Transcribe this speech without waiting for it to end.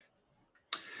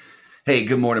Hey,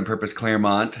 good morning, Purpose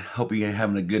Claremont. Hope you're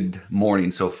having a good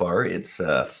morning so far. It's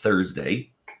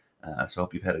Thursday, so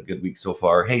hope you've had a good week so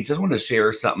far. Hey, just want to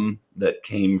share something that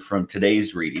came from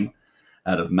today's reading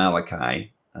out of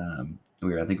Malachi. I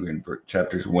think we're in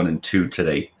chapters 1 and 2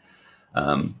 today.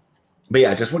 But yeah,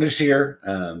 I just want to share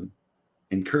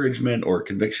encouragement or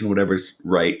conviction, whatever's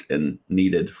right and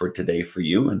needed for today for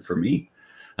you and for me.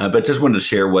 But just wanted to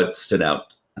share what stood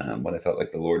out, what I felt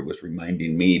like the Lord was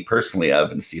reminding me personally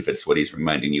of, and see if it's what He's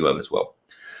reminding you of as well.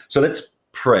 So let's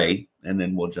pray, and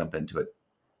then we'll jump into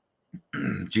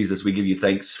it. Jesus, we give you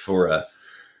thanks for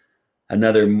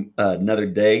another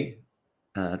day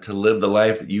to live the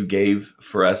life that you gave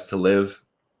for us to live.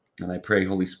 And I pray,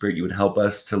 Holy Spirit, you would help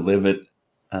us to live it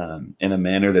in a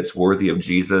manner that's worthy of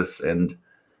Jesus and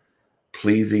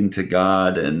pleasing to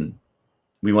God. And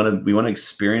we want to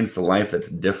experience the life that's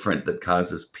different, that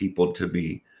causes people to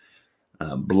be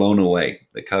blown away,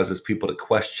 that causes people to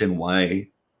question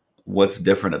what's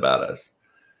different about us.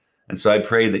 And so I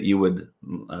pray that you would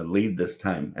lead this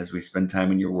time as we spend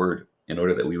time in your word, in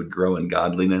order that we would grow in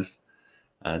godliness,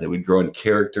 that we'd grow in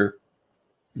character.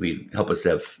 We help us to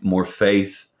have more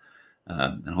faith,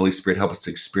 and Holy Spirit, help us to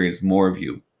experience more of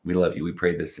you. We love you. We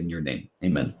pray this in your name.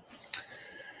 Amen.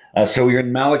 So we're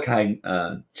in Malachi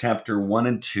chapter 1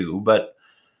 and 2, but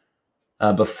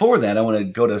before that, I want to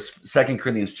go to 2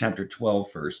 Corinthians chapter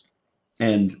 12 first.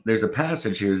 And there's a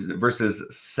passage here, verses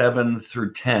 7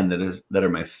 through 10, that are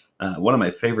my one of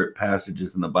my favorite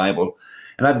passages in the Bible.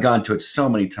 And I've gone to it so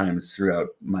many times throughout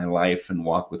my life and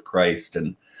walk with Christ,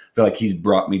 and feel like He's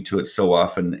brought me to it so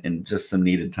often in just some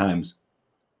needed times.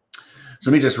 So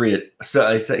let me just read it.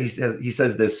 So he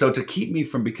says this: "So to keep me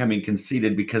from becoming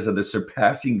conceited because of the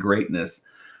surpassing greatness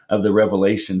of the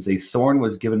revelations, a thorn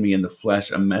was given me in the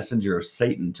flesh, a messenger of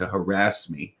Satan to harass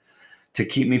me, to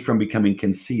keep me from becoming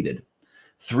conceited.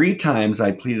 3 times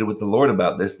I pleaded with the Lord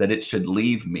about this, that it should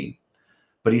leave me.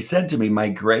 But He said to me, 'My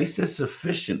grace is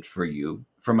sufficient for you,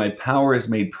 for my power is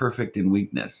made perfect in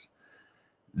weakness.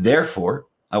 Therefore,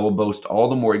 I will boast all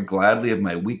the more gladly of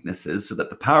my weaknesses, so that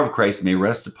the power of Christ may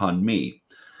rest upon me.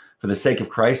 For the sake of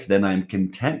Christ, then, I am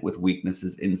content with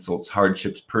weaknesses, insults,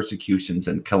 hardships, persecutions,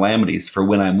 and calamities. For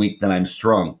when I'm weak, then I'm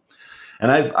strong.'"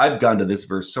 And I've gone to this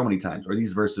verse so many times, or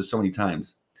these verses so many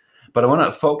times. But I want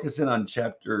to focus in on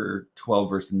chapter 12,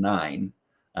 verse 9,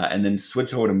 and then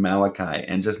switch over to Malachi.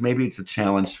 And just maybe it's a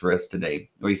challenge for us today,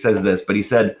 where he says this: "But he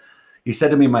said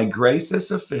to me, 'My grace is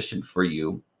sufficient for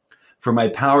you, for my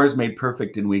power is made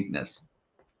perfect in weakness.'"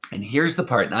 And here's the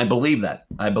part, and I believe that.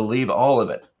 I believe all of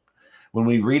it. When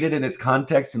we read it in its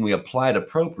context and we apply it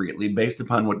appropriately based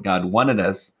upon what God wanted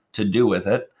us to do with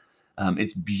it,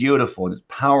 it's beautiful and it's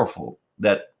powerful.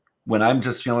 That when I'm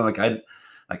just feeling like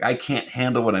I can't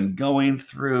handle what I'm going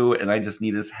through, and I just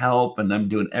need His help, and I'm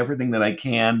doing everything that I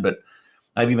can, but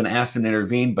I've even asked Him to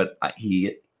intervene, but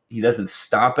He doesn't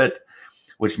stop it,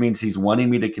 which means He's wanting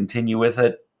me to continue with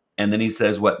it. And then He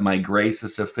says, "What? My grace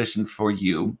is sufficient for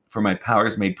you, for my power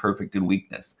is made perfect in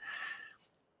weakness."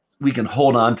 We can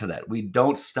hold on to that. We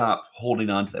don't stop holding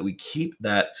on to that. We keep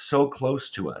that so close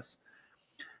to us.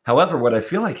 However, what I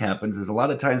feel like happens is, a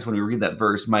lot of times when we read that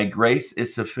verse, "My grace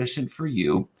is sufficient for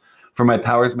you, for my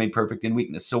power is made perfect in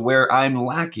weakness." So where I'm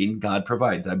lacking, God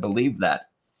provides. I believe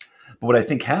that. But what I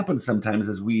think happens sometimes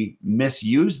is we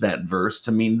misuse that verse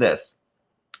to mean this: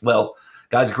 well,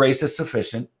 God's grace is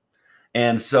sufficient,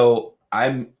 and so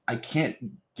I can't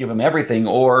give Him everything,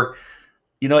 or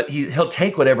you know what, He'll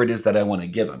take whatever it is that I want to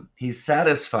give Him. He's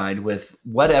satisfied with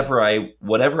whatever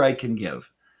I can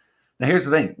give. Now here's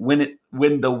the thing: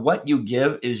 when the what you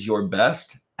give is your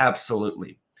best,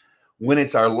 absolutely. When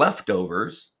it's our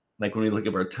leftovers, like when we look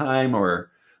at our time or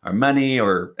our money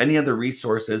or any other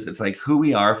resources, it's like who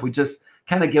we are. If we just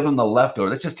kind of give Him the leftover,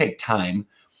 let's just take time.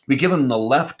 We give Him the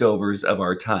leftovers of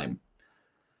our time.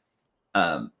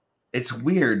 It's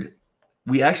weird.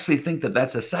 We actually think that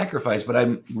that's a sacrifice, but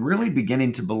I'm really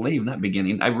beginning to believe, not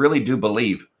beginning, I really do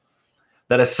believe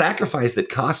that a sacrifice that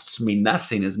costs me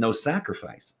nothing is no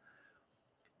sacrifice.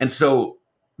 And so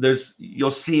you'll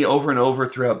see over and over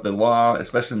throughout the law,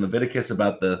 especially in Leviticus,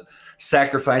 about the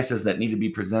sacrifices that need to be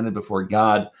presented before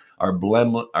God are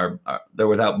they're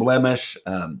without blemish,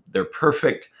 they're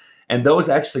perfect, and those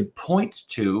actually point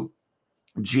to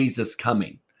Jesus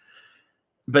coming.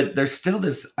 But there's still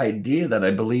this idea that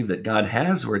I believe that God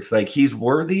has, where it's like He's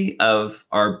worthy of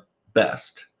our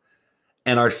best,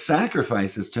 and our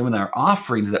sacrifices to Him and our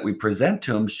offerings that we present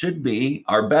to Him should be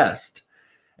our best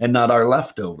and not our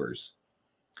leftovers.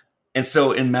 And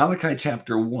so in Malachi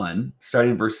chapter 1,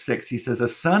 starting verse 6, he says, "A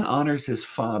son honors his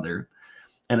father,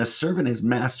 and a servant his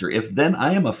master. If then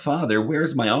I am a father, where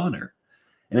is my honor?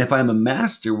 And if I'm a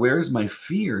master, where is my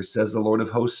fear, says the Lord of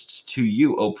hosts to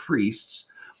you, O priests,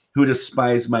 who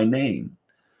despise my name?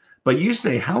 But you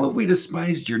say, how have we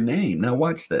despised your name? Now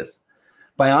watch this.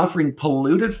 By offering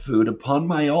polluted food upon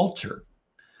my altar.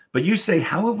 But you say,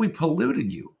 how have we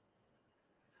polluted you?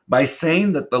 By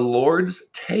saying that the Lord's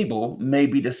table may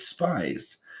be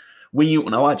despised. When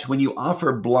you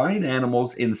offer blind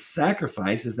animals in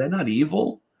sacrifice, is that not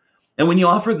evil? And when you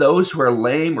offer those who are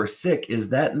lame or sick, is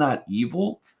that not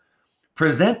evil?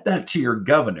 Present that to your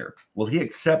governor. Will he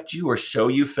accept you or show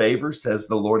you favor, says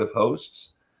the Lord of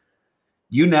hosts?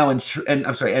 You now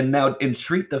now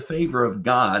entreat the favor of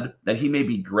God that he may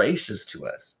be gracious to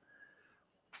us.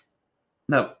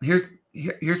 Now, here's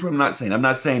what I'm not saying. I'm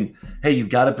not saying, hey, you've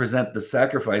got to present the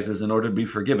sacrifices in order to be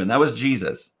forgiven. That was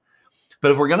Jesus.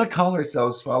 But if we're going to call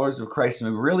ourselves followers of Christ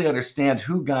and we really understand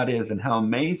who God is and how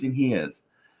amazing he is,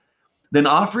 then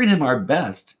offering him our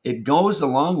best, it goes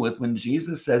along with when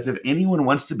Jesus says, if anyone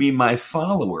wants to be my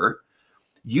follower,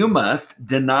 you must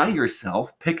deny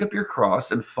yourself, pick up your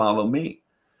cross, and follow me.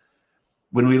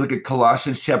 When we look at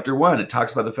Colossians chapter 1, it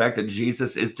talks about the fact that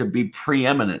Jesus is to be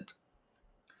preeminent.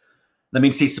 That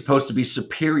means he's supposed to be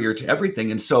superior to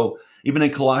everything. And so even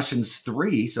in Colossians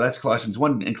 3, so that's Colossians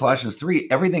 1, in Colossians 3,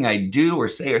 everything I do or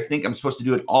say or think, I'm supposed to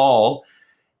do it all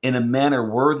in a manner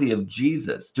worthy of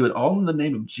Jesus. Do it all in the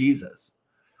name of Jesus.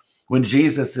 When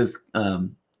Jesus is,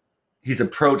 he's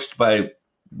approached by,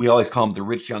 we always call him the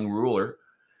rich young ruler.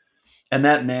 And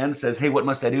that man says, hey, what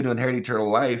must I do to inherit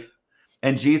eternal life?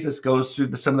 And Jesus goes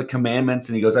through some of the commandments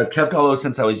and he goes, I've kept all those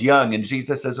since I was young. And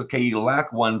Jesus says, okay, you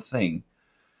lack one thing.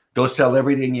 Go sell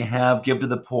everything you have, give to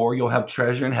the poor, you'll have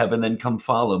treasure in heaven, then come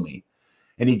follow me.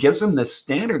 And he gives him this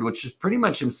standard, which is pretty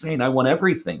much him saying, I want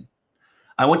everything.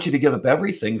 I want you to give up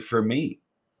everything for me.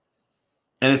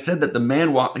 And it said that the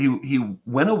man, he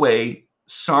went away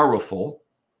sorrowful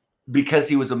because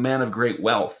he was a man of great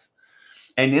wealth.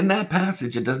 And in that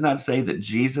passage, it does not say that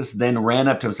Jesus then ran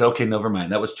up to him and said, okay, never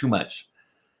mind, that was too much.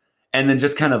 And then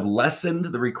just kind of lessened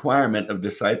the requirement of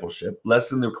discipleship,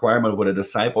 lessened the requirement of what a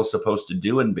disciple is supposed to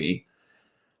do and be.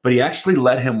 But he actually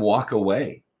let him walk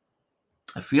away.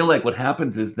 I feel like what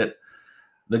happens is that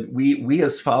we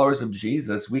as followers of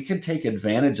Jesus, we can take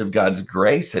advantage of God's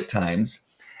grace at times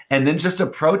and then just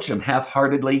approach him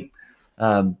half-heartedly,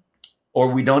 or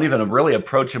we don't even really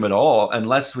approach him at all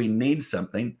unless we need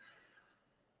something.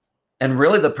 And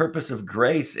really the purpose of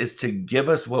grace is to give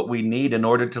us what we need in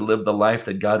order to live the life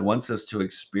that God wants us to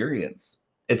experience.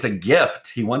 It's a gift.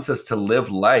 He wants us to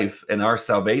live life, and our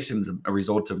salvation is a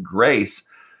result of grace.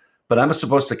 But I'm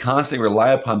supposed to constantly rely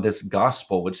upon this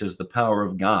gospel, which is the power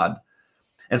of God.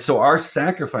 And so our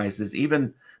sacrifices,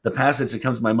 even the passage that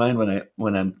comes to my mind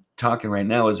when I'm talking right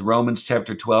now is Romans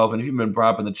chapter 12. And if you've been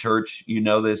brought up in the church, you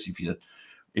know this.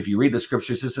 If you read the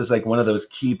scriptures, this is like one of those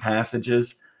key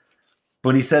passages.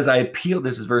 When he says,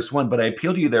 this is verse 1, but I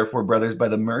appeal to you, therefore, brothers, by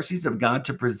the mercies of God,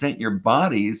 to present your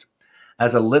bodies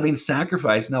as a living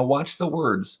sacrifice. Now watch the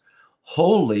words,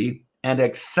 holy and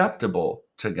acceptable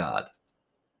to God.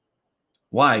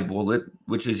 Why? Well,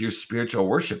 which is your spiritual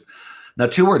worship. Now,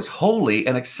 two words, holy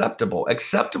and acceptable.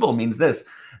 Acceptable means this.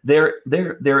 There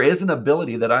is an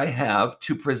ability that I have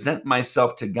to present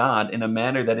myself to God in a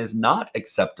manner that is not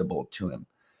acceptable to him.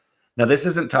 Now, this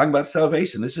isn't talking about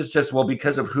salvation. This is just, well,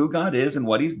 because of who God is and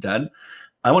what he's done,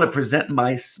 I want to present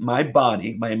my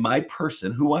body, my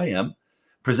person, who I am,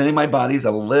 presenting my body as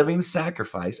a living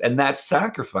sacrifice. And that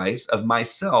sacrifice of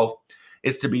myself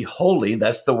is to be holy.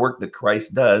 That's the work that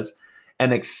Christ does.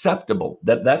 And acceptable.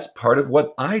 That's part of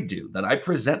what I do, that I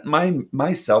present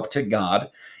myself to God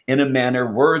in a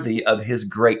manner worthy of his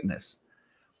greatness.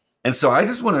 And so I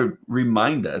just want to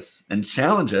remind us and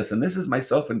challenge us, and this is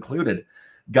myself included,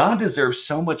 God deserves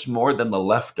so much more than the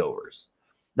leftovers.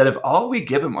 That if all we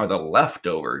give him are the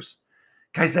leftovers,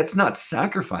 guys, that's not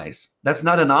sacrifice. That's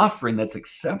not an offering that's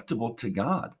acceptable to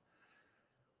God.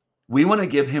 We want to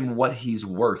give him what he's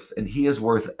worth, and he is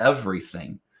worth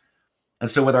everything. And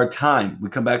so with our time, we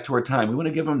come back to our time. We want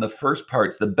to give him the first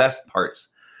parts, the best parts.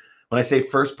 When I say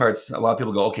first parts, a lot of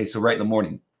people go, okay, so right in the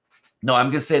morning. No, I'm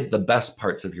going to say the best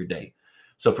parts of your day.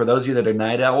 So for those of you that are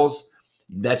night owls,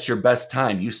 that's your best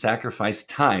time. You sacrifice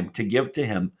time to give to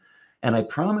him. And I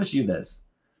promise you this,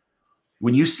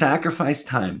 when you sacrifice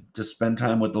time to spend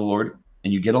time with the Lord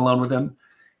and you get alone with him,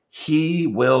 he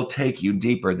will take you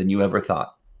deeper than you ever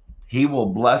thought. He will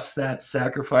bless that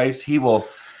sacrifice. He will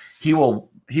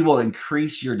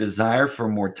increase your desire for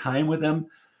more time with him.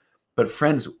 But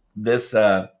friends, this,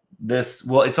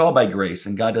 it's all by grace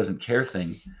and God doesn't care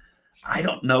thing. I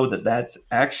don't know that that's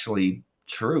actually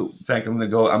true. In fact, I'm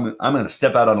going to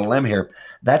step out on a limb here.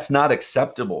 That's not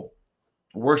acceptable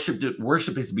Worship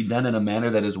is to be done in a manner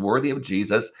that is worthy of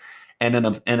Jesus, and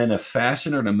in a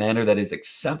fashion or in a manner that is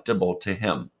acceptable to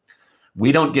him.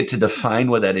 We don't get to define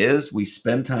what that is. We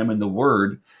spend time in the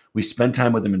Word. We spend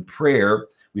time with him in prayer.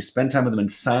 We spend time with him in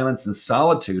silence and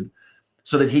solitude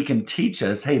so that he can teach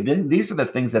us, hey, then these are the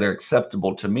things that are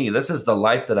acceptable to me. This is the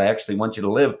life that I actually want you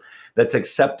to live that's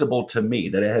acceptable to me,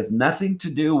 that it has nothing to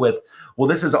do with, well,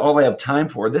 this is all I have time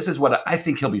for. This is what I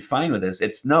think he'll be fine with this.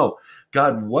 It's no,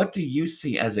 God, what do you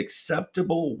see as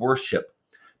acceptable worship?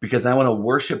 Because I want to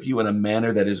worship you in a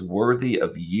manner that is worthy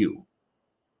of you.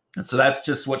 And so that's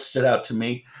just what stood out to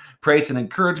me. Pray it's an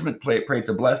encouragement. Pray it's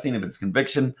a blessing. If it's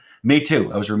conviction, me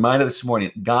too. I was reminded this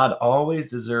morning, God always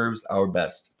deserves our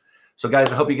best. So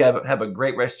guys, I hope you guys have a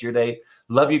great rest of your day.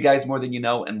 Love you guys more than you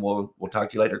know, and we'll talk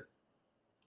to you later.